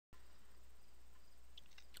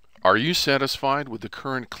Are you satisfied with the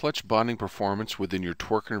current clutch bonding performance within your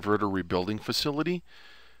torque converter rebuilding facility?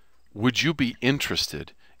 Would you be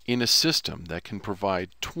interested in a system that can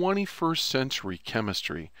provide 21st century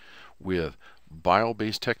chemistry with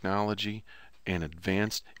bio-based technology and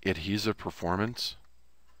advanced adhesive performance?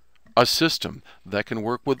 A system that can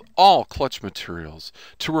work with all clutch materials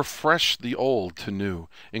to refresh the old to new,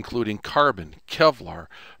 including carbon, Kevlar,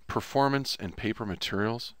 performance, and paper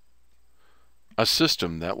materials? A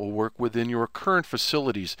system that will work within your current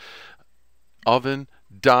facilities, oven,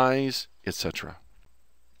 dies, etc.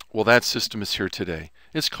 Well, that system is here today.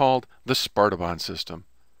 It's called the SpartaBond system.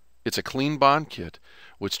 It's a clean bond kit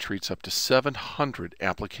which treats up to 700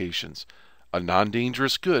 applications, a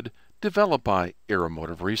non-dangerous good developed by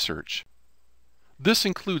Aeromotive Research. This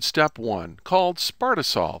includes step 1, called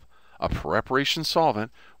SpartaSolve, a preparation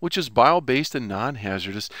solvent which is bio-based and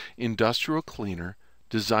non-hazardous industrial cleaner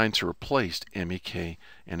designed to replace MEK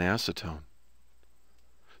and acetone.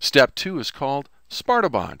 Step 2 is called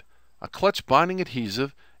SpartaBond, a clutch bonding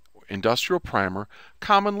adhesive industrial primer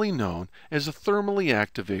commonly known as a thermally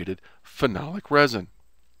activated phenolic resin.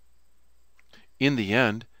 In the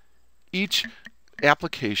end, each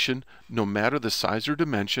application, no matter the size or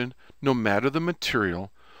dimension, no matter the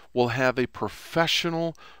material, will have a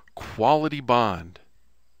professional quality bond.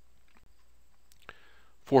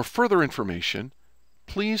 For further information,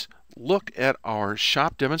 please look at our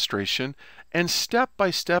shop demonstration and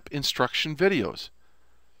step-by-step instruction videos.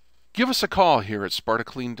 Give us a call here at Sparta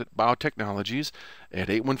Clean Biotechnologies at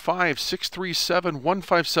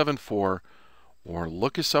 815-637-1574 or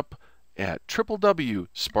look us up at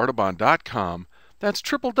www.SpartaBond.com. That's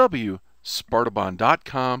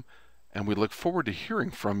www.SpartaBond.com, and we look forward to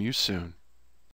hearing from you soon.